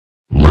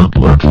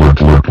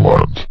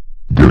Lent.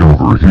 Get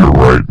over here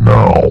right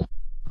now.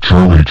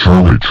 Charlie.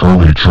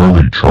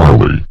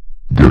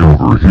 Get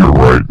over here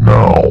right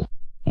now.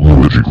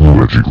 Luigi.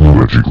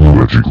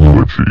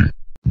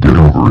 Get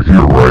over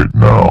here right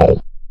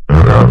now.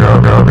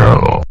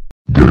 Anna.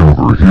 Get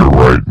over here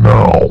right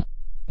now.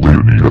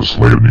 Leonidas.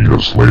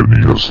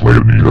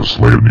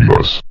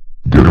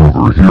 Get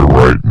over here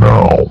right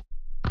now.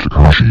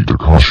 Takashi.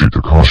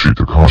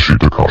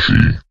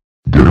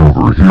 Get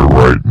over here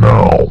right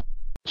now.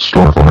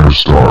 Starfire.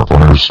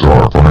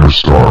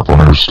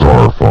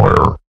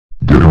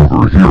 Get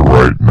over here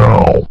right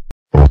now.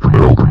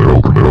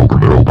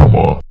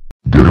 Obama.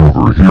 Get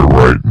over here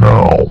right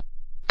now.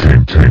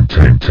 Kane.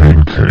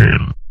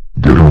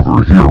 Get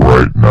over here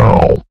right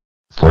now.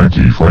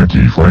 Frankie.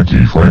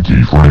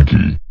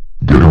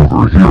 Get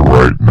over here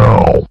right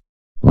now.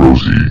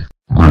 Rosie,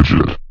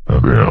 Bridget,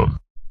 and Anne.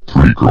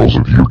 3 girls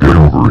of you get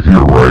over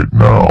here right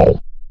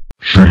now.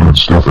 Shane and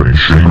Stephanie.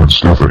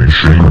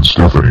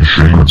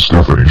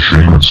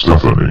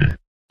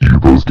 You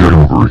both get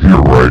over here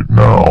right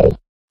now.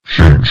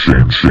 Shane.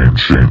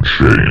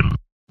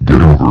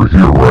 Get over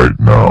here right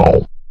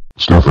now.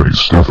 Stephanie.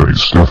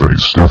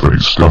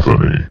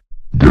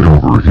 Get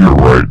over here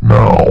right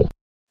now.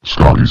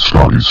 Scotty.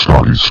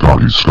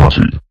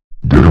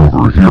 Get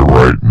over here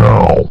right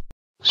now.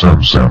 Sam.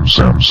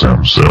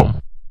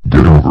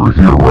 Get over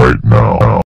here right now.